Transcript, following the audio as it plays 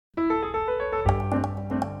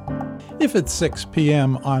If it's 6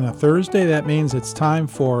 p.m. on a Thursday, that means it's time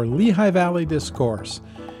for Lehigh Valley Discourse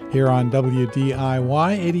here on WDIY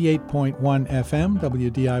 88.1 FM,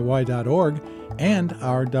 WDIY.org, and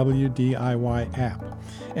our WDIY app.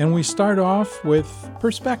 And we start off with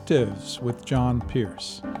Perspectives with John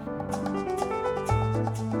Pearce.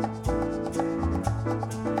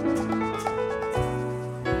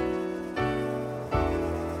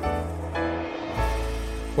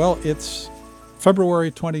 Well, it's February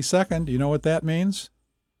 22nd. Do you know what that means?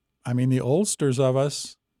 I mean, the oldsters of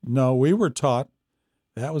us know, we were taught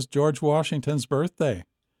that was George Washington's birthday.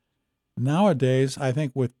 Nowadays, I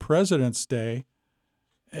think with President's Day,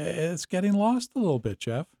 it's getting lost a little bit,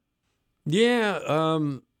 Jeff. Yeah,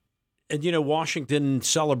 and you know, Washington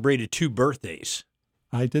celebrated 2 birthdays.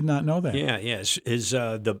 I did not know that. Yeah.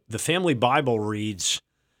 The family Bible reads,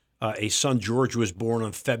 a son George was born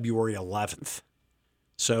on February 11th.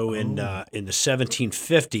 So in the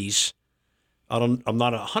 1750s, I'm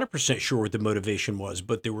not 100% sure what the motivation was,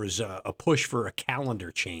 but there was a push for a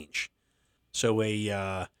calendar change. So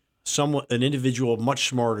an individual much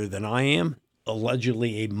smarter than I am,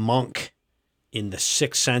 allegedly a monk in the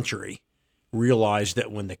 6th century, realized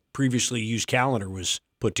that when the previously used calendar was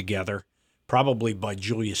put together, probably by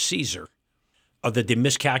Julius Caesar, that they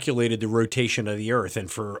miscalculated the rotation of the Earth,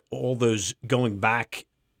 and for all those going back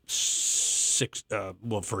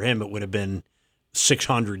for him, it would have been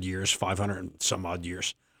 600 years, 500 and some odd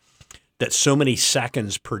years, that so many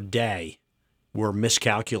seconds per day were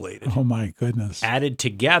miscalculated. Oh, my goodness. Added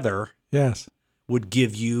together, yes, would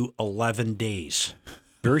give you 11 days.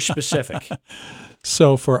 Very specific.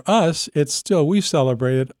 So for us, it's still, we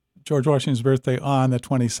celebrated George Washington's birthday on the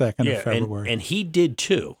 22nd of February. And he did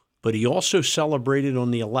too, but he also celebrated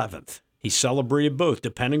on the 11th. He celebrated both,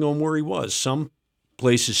 depending on where he was. Some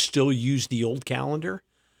places still use the old calendar.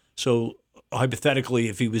 So hypothetically,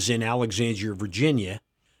 if he was in Alexandria, Virginia,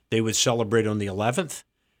 they would celebrate on the 11th.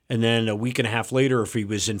 And then a week and a half later, if he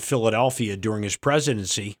was in Philadelphia during his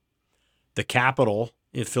presidency, the capital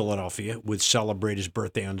in Philadelphia would celebrate his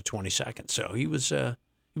birthday on the 22nd. So he was a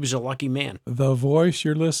lucky man. The voice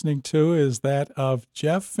you're listening to is that of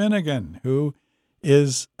Jeff Finegan, who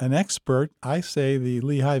is an expert, I say the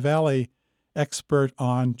Lehigh Valley expert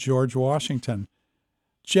on George Washington.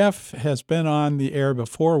 Jeff has been on the air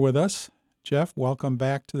before with us. Jeff, welcome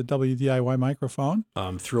back to the WDIY microphone.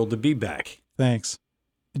 I'm thrilled to be back. Thanks.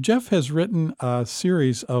 Jeff has written a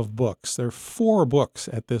series of books. There are 4 books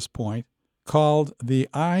at this point called the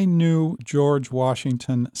I Knew George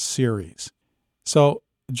Washington series. So,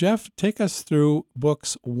 Jeff, take us through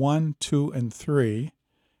books 1, 2, and 3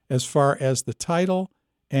 as far as the title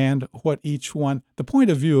and what each one, the point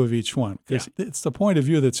of view of each one, because it's the point of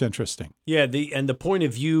view that's interesting. Yeah, the point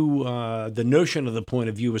of view, the notion of the point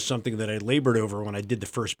of view was something that I labored over when I did the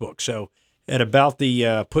first book. So at about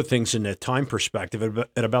the, put things in a time perspective,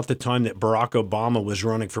 at about the time that Barack Obama was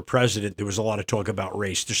running for president, there was a lot of talk about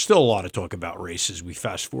race. There's still a lot of talk about race as we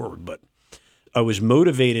fast forward, but I was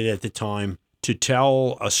motivated at the time to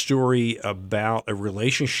tell a story about a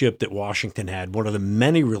relationship that Washington had, one of the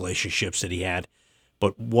many relationships that he had.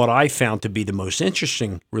 But what I found to be the most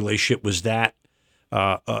interesting relationship was that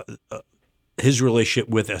his relationship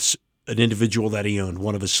with an individual that he owned,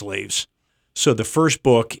 one of his slaves. So the first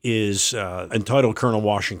book is entitled Colonel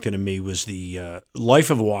Washington and Me, was the life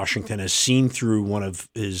of Washington as seen through one of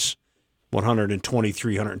his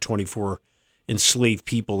 123, 124 enslaved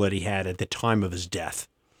people that he had at the time of his death.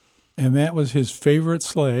 And that was his favorite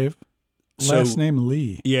slave. Last name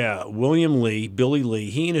Lee. Yeah, William Lee, Billy Lee.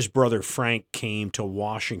 He and his brother Frank came to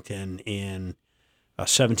Washington in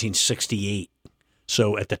 1768.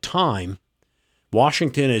 So at the time,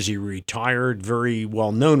 Washington is a retired, very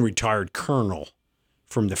well-known retired colonel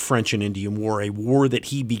from the French and Indian War, a war that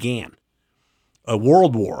he began. A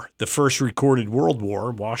world war, the first recorded world war.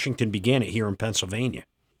 Washington began it here in Pennsylvania.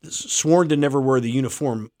 Sworn to never wear the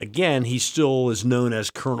uniform again, he still is known as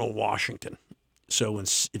Colonel Washington. So in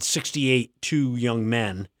 68, 2 young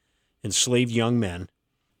men, enslaved young men,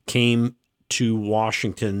 came to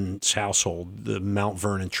Washington's household, the Mount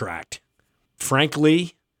Vernon tract. Frank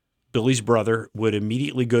Lee, Billy's brother, would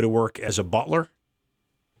immediately go to work as a butler.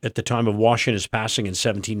 At the time of Washington's passing in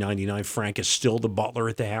 1799, Frank is still the butler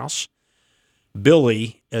at the house.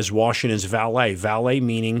 Billy as Washington's valet. Valet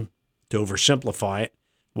meaning, to oversimplify it,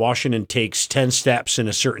 Washington takes 10 steps in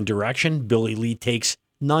a certain direction. Billy Lee takes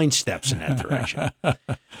 9 steps in that direction.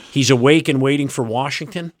 He's awake and waiting for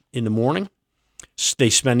Washington in the morning.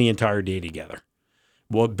 They spend the entire day together.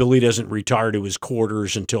 Well, Billy doesn't retire to his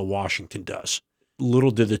quarters until Washington does.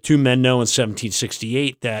 Little did the 2 men know in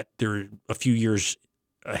 1768 that they're a few years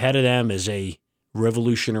ahead of them is a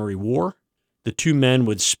Revolutionary War, the two men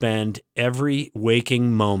would spend every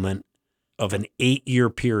waking moment of an 8-year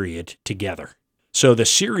period together. So the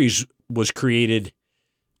series was created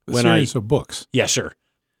A series of books. Yes, sir.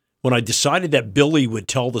 When I decided that Billy would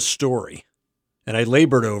tell the story, and I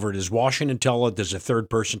labored over it, does Washington tell it? Does a third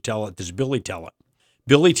person tell it? Does Billy tell it?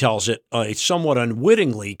 Billy tells it. I somewhat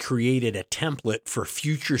unwittingly created a template for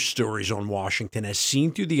future stories on Washington as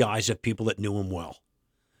seen through the eyes of people that knew him well.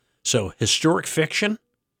 So historic fiction,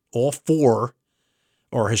 all 4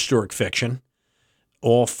 are historic fiction.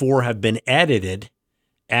 All 4 have been edited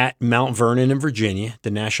at Mount Vernon in Virginia,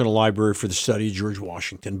 the National Library for the Study of George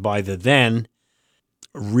Washington, by the then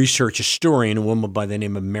research historian, a woman by the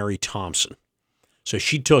name of Mary Thompson. So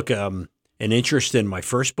she took an interest in my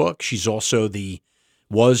first book. She's also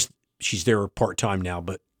she's there part-time now,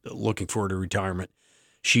 but looking forward to retirement.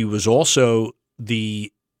 She was also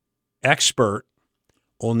the expert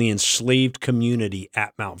on the enslaved community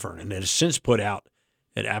at Mount Vernon. It has since put out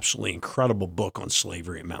an absolutely incredible book on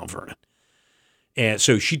slavery at Mount Vernon. And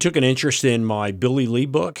so she took an interest in my Billy Lee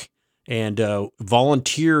book and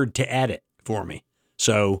volunteered to edit for me.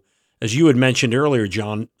 So as you had mentioned earlier,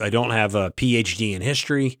 John, I don't have a PhD in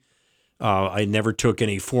history. I never took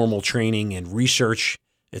any formal training in research,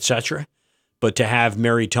 etc. But to have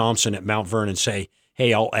Mary Thompson at Mount Vernon say,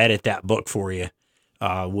 hey, I'll edit that book for you,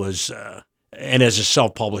 and as a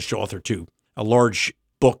self-published author too, a large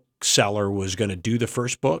bookseller was going to do the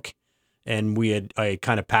first book, and I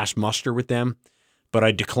kind of passed muster with them, but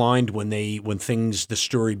I declined when the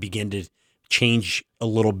story began to change a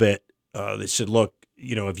little bit. They said, look,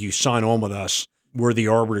 if you sign on with us, we're the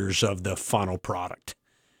arbiters of the final product.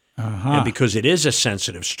 And because it is a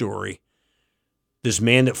sensitive story, this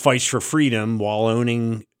man that fights for freedom while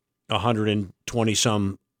owning 120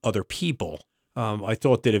 some other people, I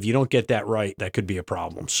thought that if you don't get that right, that could be a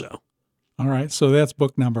problem. So, all right. So that's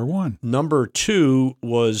book number 1. Number 2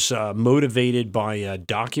 was motivated by a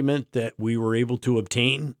document that we were able to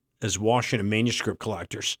obtain as Washington manuscript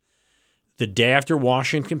collectors. The day after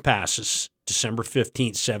Washington passes, December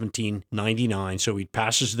 15th, 1799, so he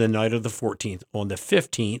passes the night of the 14th. On the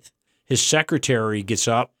 15th, his secretary gets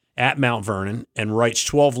up at Mount Vernon and writes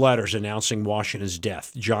 12 letters announcing Washington's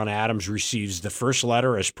death. John Adams receives the first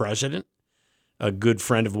letter as president. A good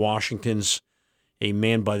friend of Washington's, a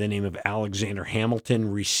man by the name of Alexander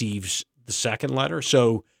Hamilton, receives the second letter.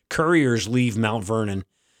 So couriers leave Mount Vernon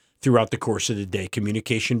throughout the course of the day,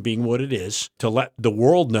 communication being what it is, to let the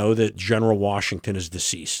world know that General Washington is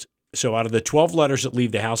deceased. So out of the 12 letters that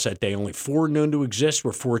leave the house that day, only 4 known to exist.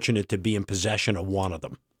 We're fortunate to be in possession of one of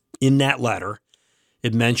them. In that letter,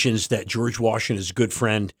 it mentions that George Washington's good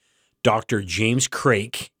friend, Dr. James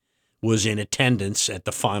Craik, was in attendance at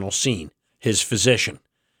the final scene, his physician.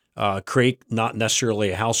 Craik, not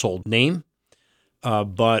necessarily a household name,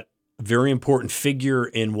 but very important figure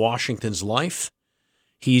in Washington's life.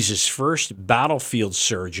 He's his first battlefield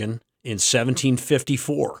surgeon in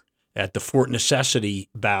 1754 at the Fort Necessity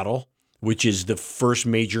battle, which is the first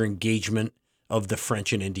major engagement of the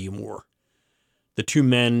French and Indian War. The two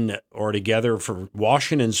men are together for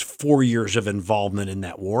Washington's 4 years of involvement in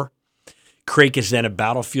that war. Craik is then a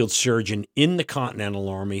battlefield surgeon in the Continental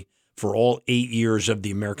Army for all 8 years of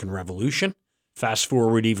the American Revolution. Fast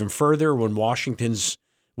forward even further, when Washington's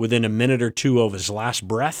within a minute or two of his last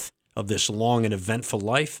breath of this long and eventful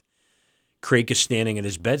life, Craik is standing at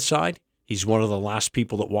his bedside. He's one of the last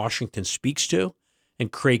people that Washington speaks to, and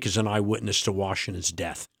Craik is an eyewitness to Washington's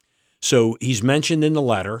death. So he's mentioned in the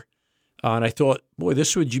letter, and I thought, boy,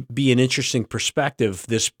 this would be an interesting perspective.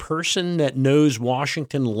 This person that knows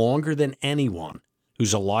Washington longer than anyone,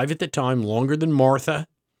 who's alive at the time, longer than Martha,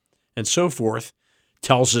 and so forth,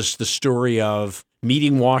 tells us the story of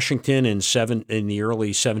meeting Washington in the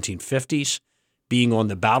early 1750s, being on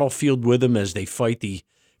the battlefield with him as they fight the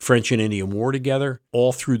French and Indian War together,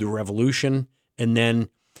 all through the Revolution. And then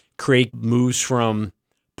Craik moves from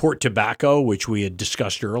Port Tobacco, which we had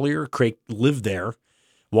discussed earlier. Craik lived there.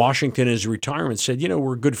 Washington, in his retirement, said,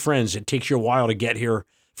 we're good friends. It takes you a while to get here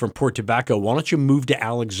from Port Tobacco. Why don't you move to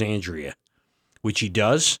Alexandria? Which he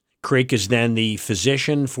does. Craik is then the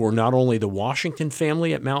physician for not only the Washington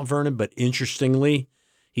family at Mount Vernon, but interestingly,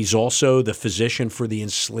 he's also the physician for the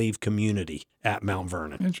enslaved community at Mount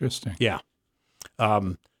Vernon. Interesting. Yeah.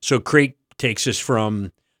 So Craik takes us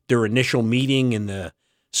from their initial meeting in the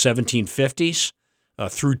 1750s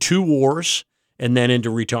through 2 wars and then into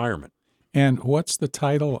retirement. And what's the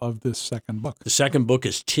title of this second book? The second book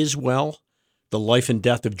is Tiswell, The Life and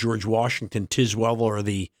Death of George Washington. Tiswell are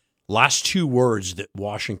the last 2 words that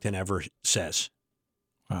Washington ever says.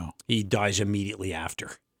 Wow. He dies immediately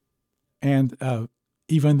after. And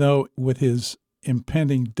even though with his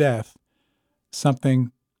impending death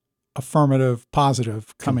something affirmative,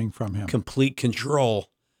 positive coming from him. Complete control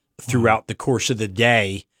throughout the course of the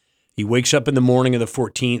day. He wakes up in the morning of the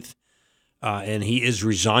 14th, and he is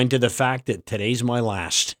resigned to the fact that today's my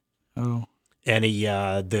last. Oh. And he,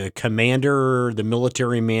 the commander, the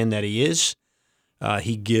military man that he is,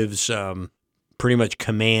 he gives pretty much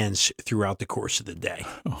commands throughout the course of the day.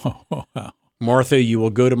 Oh, wow. Martha, you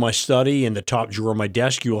will go to my study. In the top drawer of my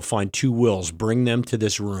desk, you will find 2 wills. Bring them to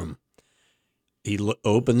this room. He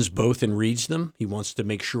opens both and reads them. He wants to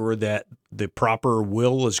make sure that the proper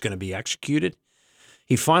will is going to be executed.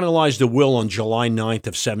 He finalized the will on July 9th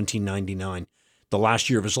of 1799, the last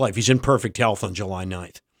year of his life. He's in perfect health on July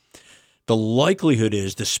 9th. The likelihood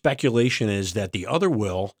is, the speculation is that the other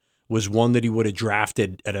will was one that he would have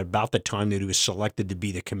drafted at about the time that he was selected to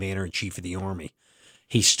be the commander-in-chief of the Army.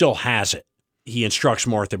 He still has it. He instructs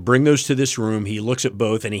Martha, bring those to this room. He looks at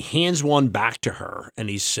both, and he hands one back to her, and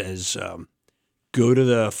he says, go to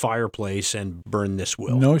the fireplace and burn this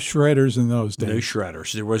will. No shredders in those days. No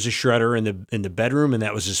shredders. There was a shredder in the bedroom, and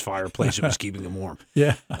that was his fireplace. It was keeping him warm.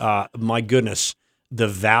 Yeah. My goodness, the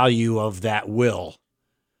value of that will,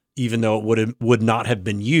 even though it would not have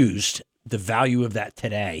been used, the value of that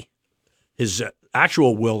today, his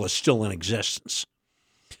actual will is still in existence.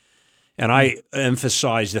 And I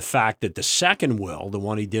emphasize the fact that the second will, the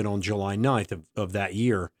one he did on July 9th of that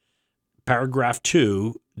year, paragraph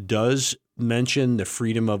 2 does mention the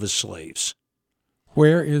freedom of his slaves.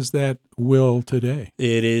 Where is that will today?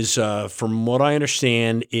 It is, from what I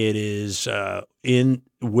understand, it is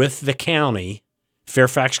with the county,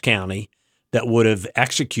 Fairfax County, that would have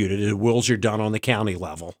executed it. The wills are done on the county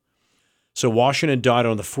level. So Washington died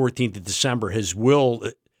on the 14th of December. His will,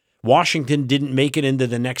 Washington didn't make it into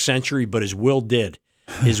the next century, but his will did.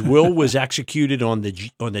 His will was executed on the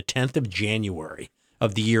 10th of January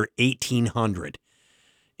of the year 1800.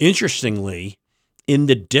 Interestingly, in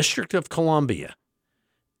the District of Columbia,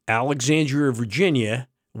 Alexandria, Virginia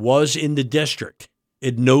was in the district.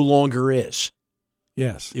 It no longer is.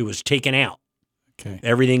 Yes. It was taken out. Okay.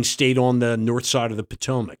 Everything stayed on the north side of the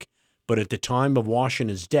Potomac. But at the time of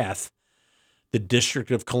Washington's death, the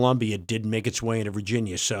District of Columbia did make its way into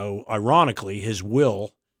Virginia. So, ironically, his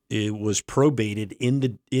will, it was probated in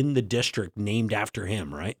the district named after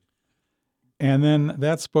him, right? And then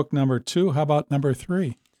that's book number 2. How about number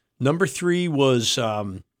 3? Number 3 was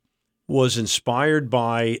inspired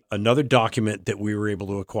by another document that we were able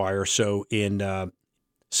to acquire. So in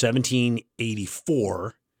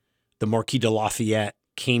 1784, the Marquis de Lafayette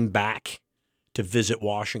came back to visit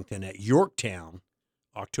Washington at Yorktown,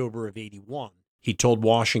 October of 81. He told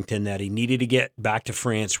Washington that he needed to get back to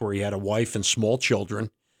France where he had a wife and small children.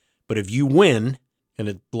 But if you win,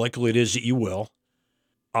 and likely it is that you will,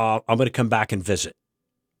 I'm going to come back and visit.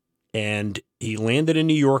 And he landed in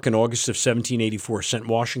New York in August of 1784, sent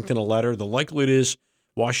Washington a letter. The likelihood is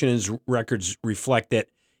Washington's records reflect that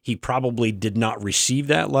he probably did not receive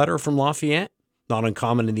that letter from Lafayette, not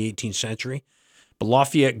uncommon in the 18th century. But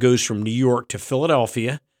Lafayette goes from New York to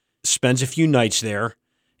Philadelphia, spends a few nights there,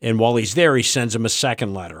 and while he's there, he sends him a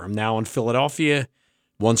second letter. I'm now in Philadelphia,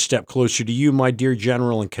 one step closer to you, my dear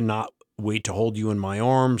general, and cannot wait to hold you in my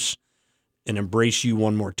arms and embrace you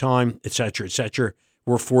one more time, etc., etc.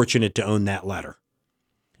 We're fortunate to own that letter.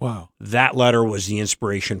 Wow. That letter was the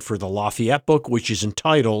inspiration for the Lafayette book, which is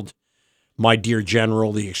entitled, My Dear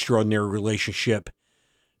General, The Extraordinary Relationship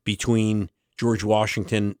Between George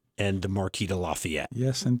Washington and the Marquis de Lafayette.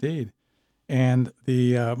 Yes, indeed. And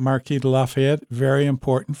the Marquis de Lafayette, very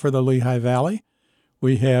important for the Lehigh Valley.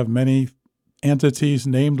 We have many entities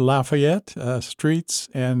named Lafayette, streets,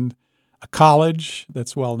 and a college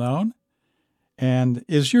that's well known. And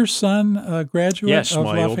is your son a graduate yes, of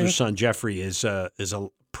my Lafayette? older son, Jeffrey, is a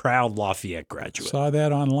proud Lafayette graduate. Saw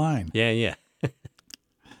that online. Yeah.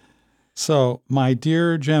 So, My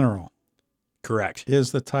Dear General. Correct.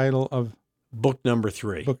 Is the title of book number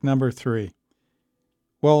 3. Book number 3.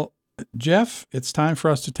 Well, Jeff, it's time for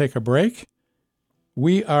us to take a break.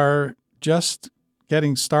 We are just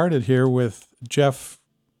getting started here with Jeff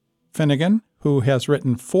Finegan, who has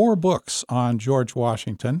written 4 books on George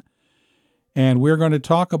Washington. And we're going to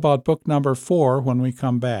talk about book number 4 when we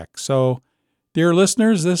come back. So, dear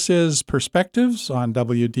listeners, this is Perspectives on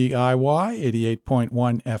WDIY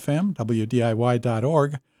 88.1 FM,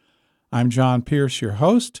 WDIY.org. I'm John Pearce, your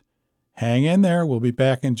host. Hang in there. We'll be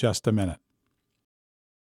back in just a minute.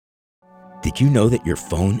 Did you know that your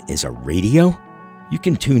phone is a radio? You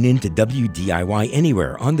can tune in to WDIY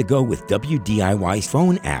anywhere on the go with WDIY's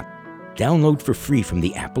phone app. Download for free from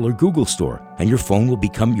the Apple or Google Store, and your phone will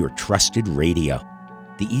become your trusted radio.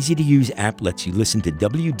 The easy-to-use app lets you listen to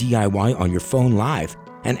WDIY on your phone live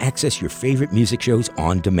and access your favorite music shows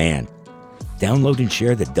on demand. Download and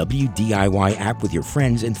share the WDIY app with your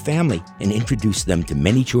friends and family and introduce them to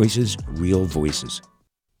many choices, real voices.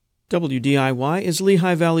 WDIY is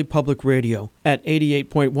Lehigh Valley Public Radio at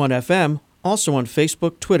 88.1 FM, also on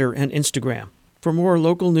Facebook, Twitter, and Instagram. For more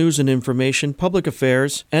local news and information, public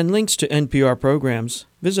affairs, and links to NPR programs,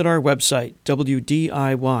 visit our website, wdiy.org.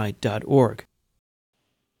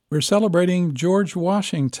 We're celebrating George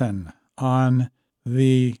Washington on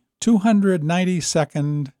the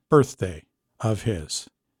 292nd birthday of his.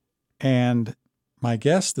 And my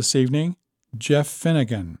guest this evening, Jeff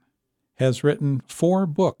Finegan, has written 4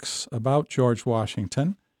 books about George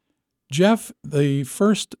Washington. Jeff, the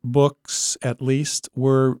first books, at least,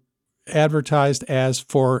 were advertised as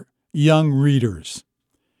for young readers.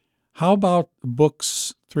 How about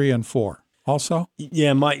books 3 and 4 also?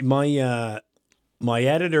 Yeah, my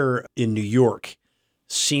editor in New York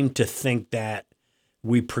seemed to think that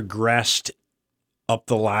we progressed up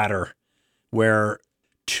the ladder, where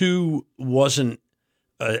 2 wasn't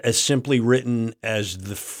as simply written as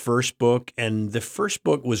the first book, and the first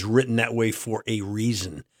book was written that way for a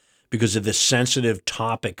reason, because of the sensitive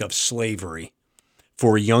topic of slavery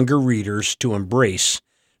for younger readers to embrace.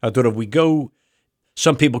 I thought if we go,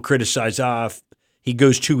 some people criticize, he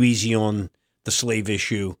goes too easy on the slave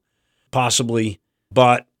issue, possibly,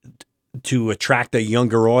 but to attract a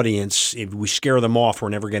younger audience, if we scare them off, we're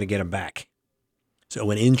never going to get them back.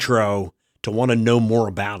 So an intro to want to know more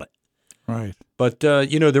about it. Right. But,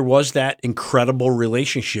 there was that incredible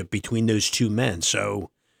relationship between those 2 men.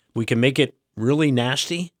 So we can make it really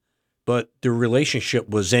nasty, but the relationship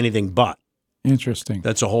was anything but. Interesting.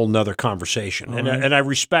 That's a whole nother conversation. All right. And I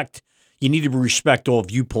respect, you need to respect all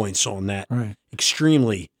viewpoints on that. Right.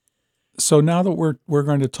 Extremely. So now that we're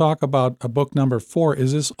going to talk about a book number 4,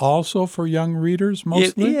 is this also for young readers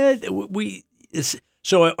mostly?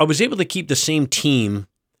 So I was able to keep the same team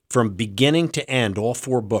from beginning to end, all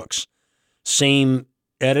 4 books. Same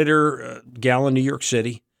editor, gal in New York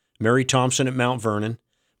City, Mary Thompson at Mount Vernon,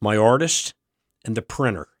 my artist, and the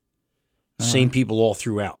printer. Same people all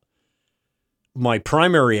throughout. My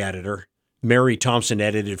primary editor, Mary Thompson,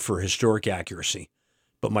 edited for historic accuracy,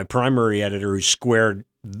 but my primary editor, who squared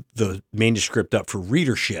the manuscript up for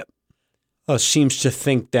readership, seems to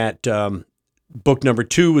think that book number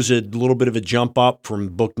 2 was a little bit of a jump up from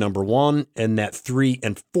book number 1, and that 3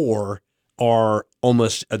 and 4 are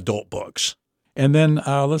almost adult books. And then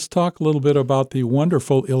let's talk a little bit about the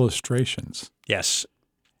wonderful illustrations. Yes.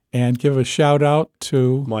 And give a shout out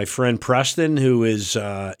to my friend Preston, who is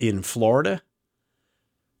in Florida.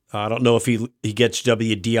 I don't know if he gets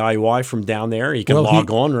WDIY from down there. He can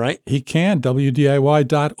log on, right? He can,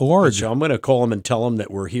 WDIY.org. So I'm going to call him and tell him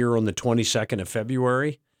that we're here on the 22nd of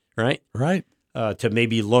February, right? Right. To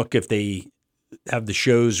maybe look if they have the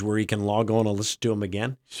shows where he can log on and listen to them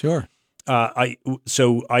again. Sure. I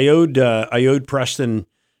owed Preston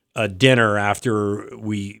a dinner after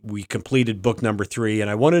we completed book number 3, and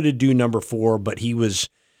I wanted to do number 4, but he was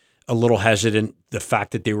a little hesitant, the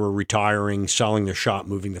fact that they were retiring, selling their shop,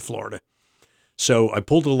 moving to Florida. So I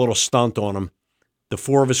pulled a little stunt on him. The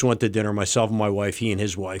 4 of us went to dinner, myself and my wife, he and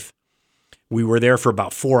his wife. We were there for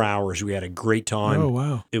about 4 hours. We had a great time. Oh,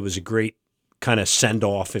 wow. It was a great kind of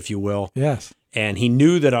send-off, if you will. Yes. And he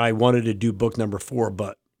knew that I wanted to do book number 4,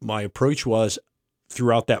 but my approach was,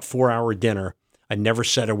 throughout that 4-hour dinner, I never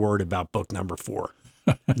said a word about book number 4.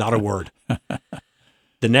 Not a word.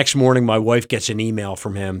 The next morning, my wife gets an email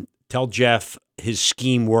from him. Tell Jeff his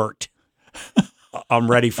scheme worked. I'm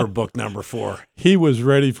ready for book number 4. He was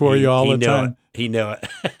ready for you all the time. He knew it.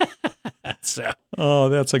 So, oh,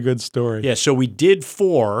 that's a good story. Yeah, so we did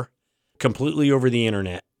 4 completely over the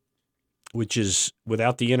internet, which is,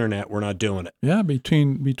 without the internet, we're not doing it. Yeah,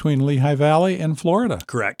 between Lehigh Valley and Florida.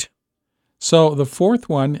 Correct. So the 4th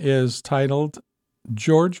one is titled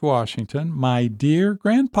George Washington, My Dear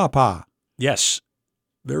Grandpapa. Yes.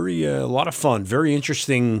 Very, a lot of fun. Very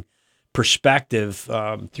interesting perspective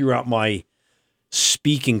throughout my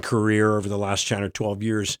speaking career over the last 10 or 12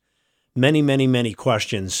 years. Many, many, many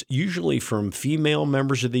questions, usually from female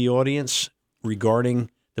members of the audience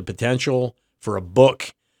regarding the potential for a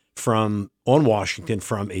book on Washington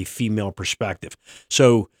from a female perspective.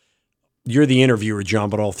 So you're the interviewer, John,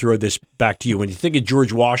 but I'll throw this back to you. When you think of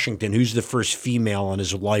George Washington, who's the first female in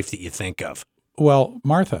his life that you think of? Well,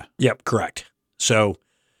 Martha. Yep, correct. So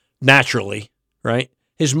naturally, right?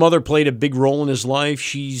 His mother played a big role in his life.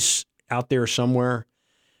 She's out there somewhere.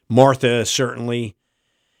 Martha, certainly.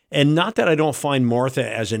 And not that I don't find Martha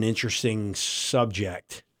as an interesting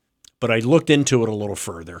subject, but I looked into it a little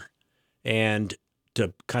further. And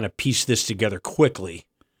to kind of piece this together quickly.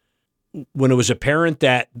 When it was apparent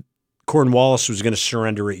that Cornwallis was going to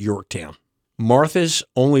surrender at Yorktown, Martha's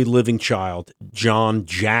only living child, John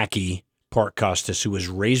Jackie Parke Custis, who was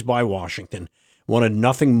raised by Washington, wanted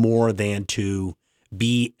nothing more than to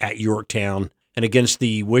be at Yorktown. And against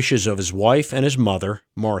the wishes of his wife and his mother,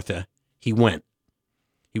 Martha, he went.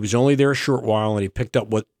 He was only there a short while, and he picked up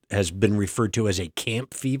what has been referred to as a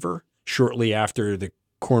camp fever. Shortly after the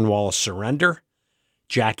Cornwallis surrender,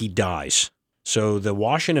 Jackie dies. So the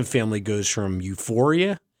Washington family goes from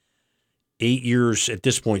euphoria, 8 years, at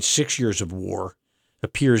this point, 6 years of war.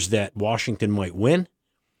 Appears that Washington might win.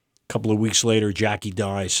 A couple of weeks later, Jackie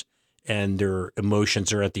dies, and their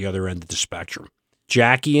emotions are at the other end of the spectrum.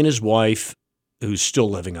 Jackie and his wife, who's still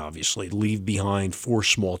living, obviously, leave behind 4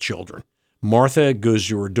 small children. Martha goes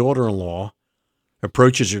to her daughter-in-law,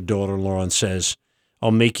 approaches her daughter-in-law and says, I'll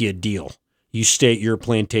make you a deal. You stay at your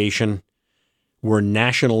plantation where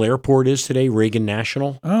National Airport is today, Reagan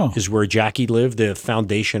National, is where Jackie lived. The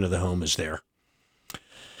foundation of the home is there.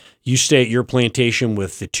 You stay at your plantation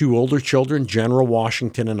with the 2 older children. General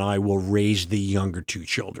Washington and I will raise the younger 2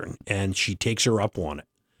 children. And she takes her up on it.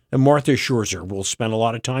 And Martha assures her, we'll spend a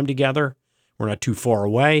lot of time together. We're not too far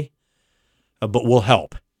away, but we'll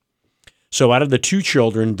help. So out of the 2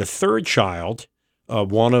 children, the third child,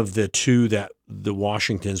 one of the 2 that the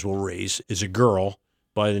Washingtons will raise, is a girl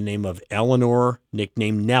by the name of Eleanor,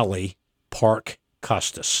 nicknamed Nellie, Parke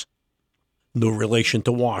Custis. No relation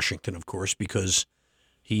to Washington, of course, because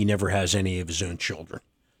he never has any of his own children.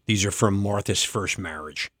 These are from Martha's first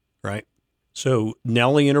marriage, right? So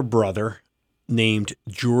Nellie and her brother, named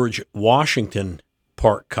George Washington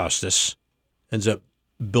Parke Custis, ends up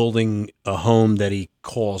building a home that he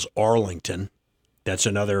calls Arlington. That's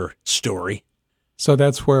another story. So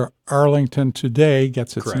that's where Arlington today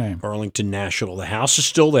gets its Correct. name. Arlington National. The house is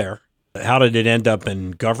still there. How did it end up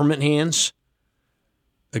in government hands?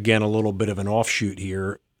 Again, a little bit of an offshoot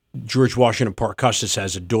here. George Washington Parke Custis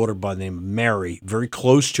has a daughter by the name of Mary, very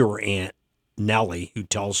close to her aunt, Nellie, who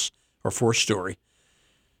tells her 4th story.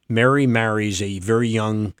 Mary marries a very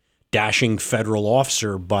young, dashing federal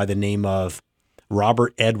officer by the name of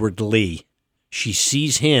Robert Edward Lee. She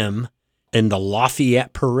sees him in the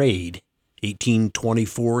Lafayette Parade,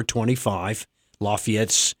 1824-25.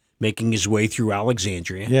 Lafayette's making his way through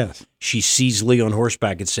Alexandria. Yes. She sees Lee on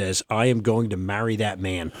horseback and says, I am going to marry that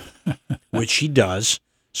man, which she does.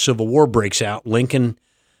 Civil War breaks out. Lincoln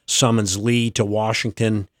summons Lee to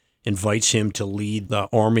Washington, invites him to lead the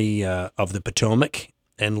Army of the Potomac.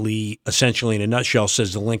 And Lee, essentially in a nutshell,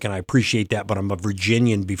 says to Lincoln, I appreciate that, but I'm a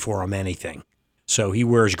Virginian before I'm anything. So he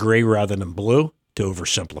wears gray rather than blue, to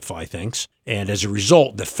oversimplify things. And as a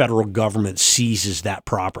result, the federal government seizes that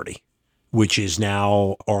property, which is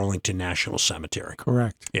now Arlington National Cemetery.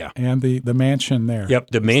 Correct. Yeah. And the mansion there.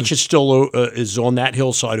 Yep. The mansion still is on that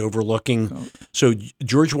hillside overlooking. So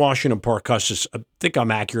George Washington Parke Custis, I think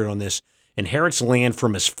I'm accurate on this, inherits land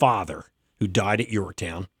from his father, who died at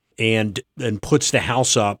Yorktown, and puts the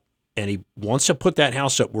house up. And he wants to put that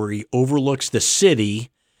house up where he overlooks the city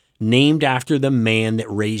named after the man that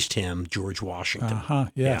raised him, George Washington.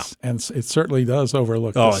 Yes. Yeah. And it certainly does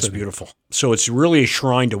overlook the city. It's beautiful. So it's really a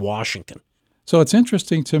shrine to Washington. So it's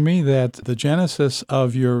interesting to me that the genesis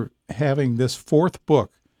of your having this 4th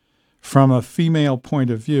book from a female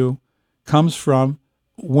point of view comes from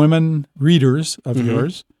women readers of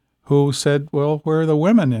yours who said, well, where are the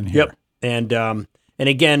women in here? Yep. And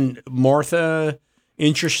again, Martha,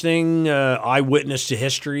 interesting eyewitness to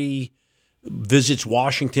history, visits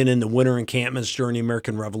Washington in the winter encampments during the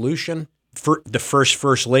American Revolution, the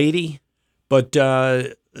first lady. But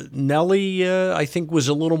Nellie, I think, was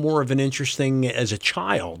a little more of an interesting as a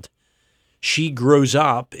child. She grows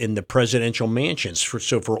up in the presidential mansions.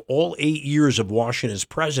 For all 8 years of Washington's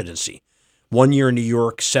presidency, 1 year in New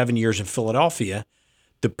York, 7 years in Philadelphia,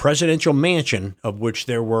 the presidential mansion, of which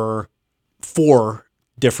there were 4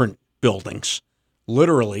 different buildings,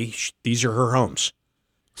 literally, these are her homes.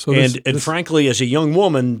 So and frankly, as a young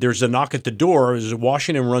woman, there's a knock at the door. As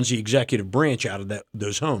Washington runs the executive branch out of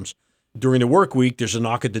those homes. During the work week, there's a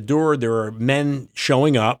knock at the door. There are men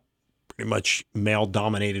showing up, pretty much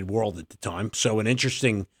male-dominated world at the time. So an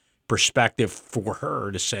interesting perspective for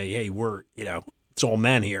her to say, hey, it's all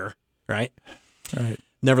men here, right? Right.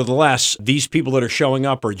 Nevertheless, these people that are showing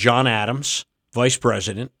up are John Adams, vice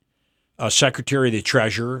president, Secretary of the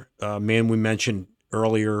Treasury, a man we mentioned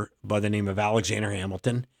earlier by the name of Alexander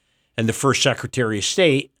Hamilton, and the first Secretary of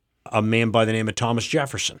State, a man by the name of Thomas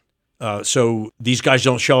Jefferson. So these guys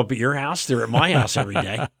don't show up at your house. They're at my house every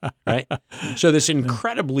day, right? So this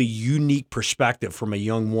incredibly unique perspective from a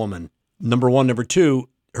young woman, number one. Number two,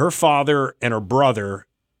 her father and her brother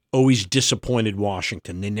always disappointed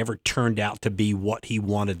Washington. They never turned out to be what he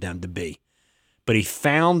wanted them to be. But he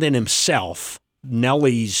found in himself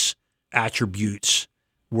Nellie's attributes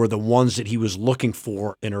were the ones that he was looking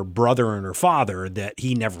for in her brother and her father that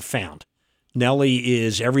he never found. Nellie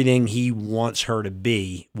is everything he wants her to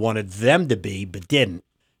be, wanted them to be, but didn't.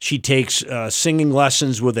 She takes singing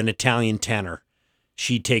lessons with an Italian tenor.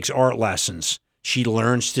 She takes art lessons. She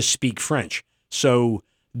learns to speak French. So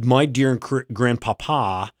my dear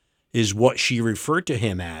grandpapa is what she referred to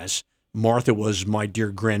him as. Martha was my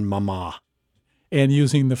dear grandmama. And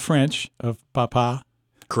using the French of papa.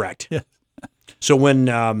 Correct. Yeah. So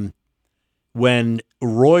when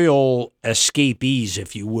royal escapees,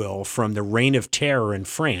 if you will, from the Reign of Terror in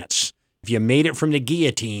France, if you made it from the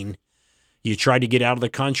guillotine, you tried to get out of the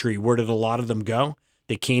country, where did a lot of them go?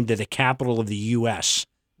 They came to the capital of the U.S.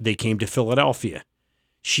 They came to Philadelphia.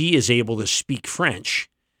 She is able to speak French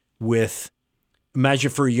with, imagine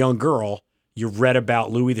for a young girl, you've read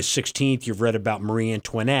about Louis XVI, you've read about Marie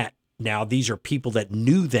Antoinette. Now these are people that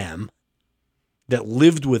knew them, that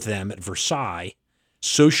lived with them at Versailles,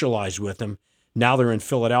 socialized with them. Now they're in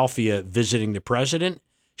Philadelphia visiting the president.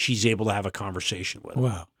 She's able to have a conversation with him.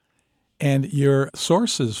 Wow. And your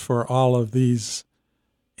sources for all of these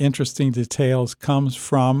interesting details comes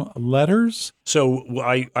from letters? So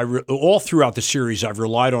all throughout the series, I've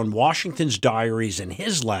relied on Washington's diaries and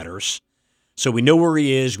his letters. So we know where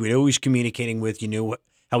he is. We know who he's communicating with. You know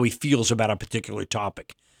how he feels about a particular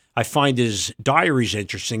topic. I find his diaries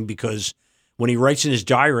interesting because when he writes in his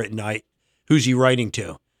diary at night, who's he writing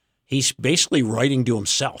to? He's basically writing to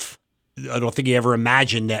himself. I don't think he ever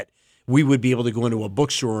imagined that we would be able to go into a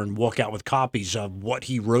bookstore and walk out with copies of what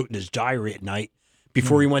he wrote in his diary at night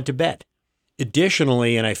before he went to bed.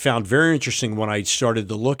 Additionally, and I found very interesting when I started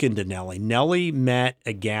to look into Nellie, Nellie met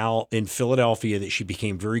a gal in Philadelphia that she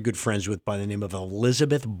became very good friends with by the name of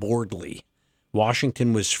Elizabeth Boardley.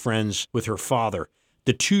 Washington was friends with her father.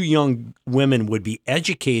 The two young women would be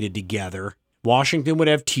educated together. Washington would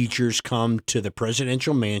have teachers come to the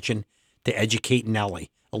presidential mansion to educate Nellie.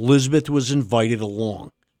 Elizabeth was invited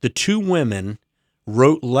along. The two women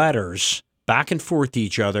wrote letters back and forth to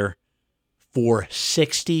each other for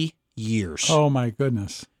 60 years. Oh, my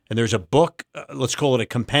goodness. And there's a book, let's call it a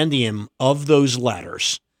compendium of those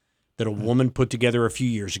letters that a woman put together a few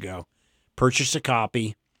years ago. Purchased a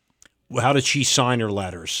copy. How did she sign her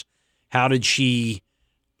letters? How did she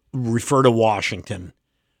refer to Washington,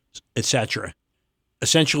 etc.?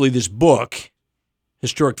 Essentially, this book,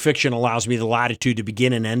 historic fiction, allows me the latitude to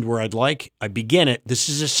begin and end where I'd like. I begin it. This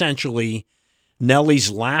is essentially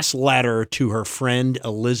Nellie's last letter to her friend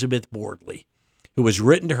Elizabeth Boardley, who was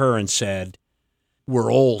written to her and said,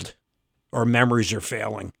 "We're old. Our memories are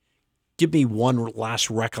failing. Give me one last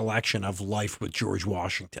recollection of life with George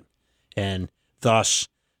Washington." And thus,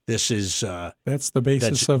 this is that's the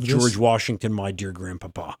basis of George this. Washington, my dear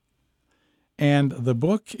grandpapa. And the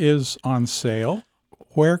book is on sale.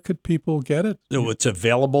 Where could people get it? So it's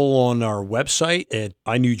available on our website at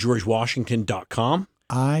iknewgeorgewashington.com.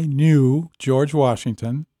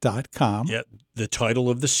 iknewgeorgewashington.com. Yeah, the title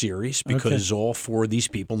of the series, because all four of these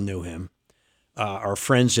people knew him. Our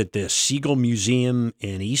friends at the Siegel Museum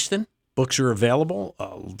in Easton. Books are available.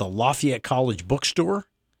 The Lafayette College Bookstore.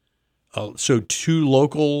 So two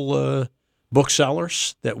local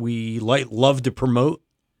booksellers that we love to promote.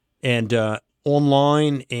 And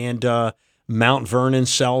online, and Mount Vernon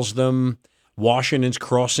sells them. Washington's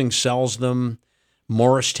Crossing sells them.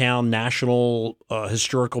 Morristown National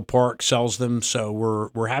Historical Park sells them. So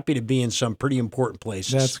we're happy to be in some pretty important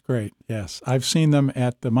places. That's great, yes. I've seen them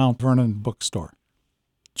at the Mount Vernon bookstore.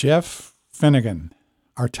 Jeff Finegan,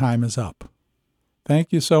 our time is up.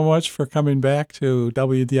 Thank you so much for coming back to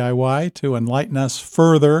WDIY to enlighten us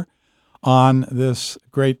further on this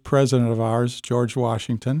great president of ours, George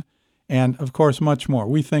Washington, and, of course, much more.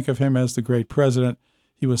 We think of him as the great president.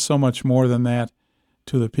 He was so much more than that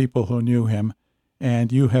to the people who knew him,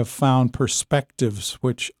 and you have found perspectives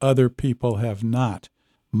which other people have not.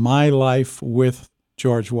 My life with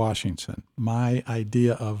George Washington, my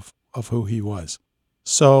idea of who he was.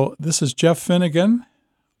 So this is Jeff Finegan,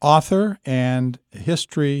 author and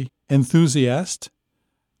history enthusiast,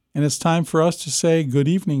 and it's time for us to say good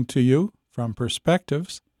evening to you from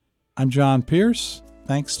Perspectives. I'm John Pearce.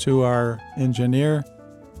 Thanks to our engineer,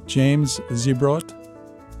 James Zebrot,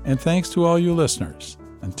 and thanks to all you listeners.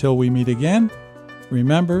 Until we meet again,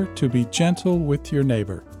 remember to be gentle with your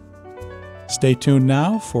neighbor. Stay tuned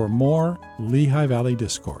now for more Lehigh Valley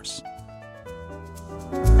Discourse.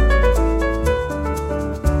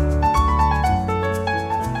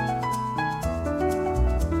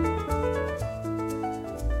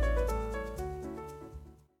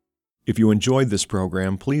 If you enjoyed this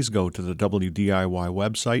program, please go to the WDIY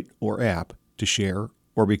website or app to share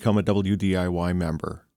or become a WDIY member.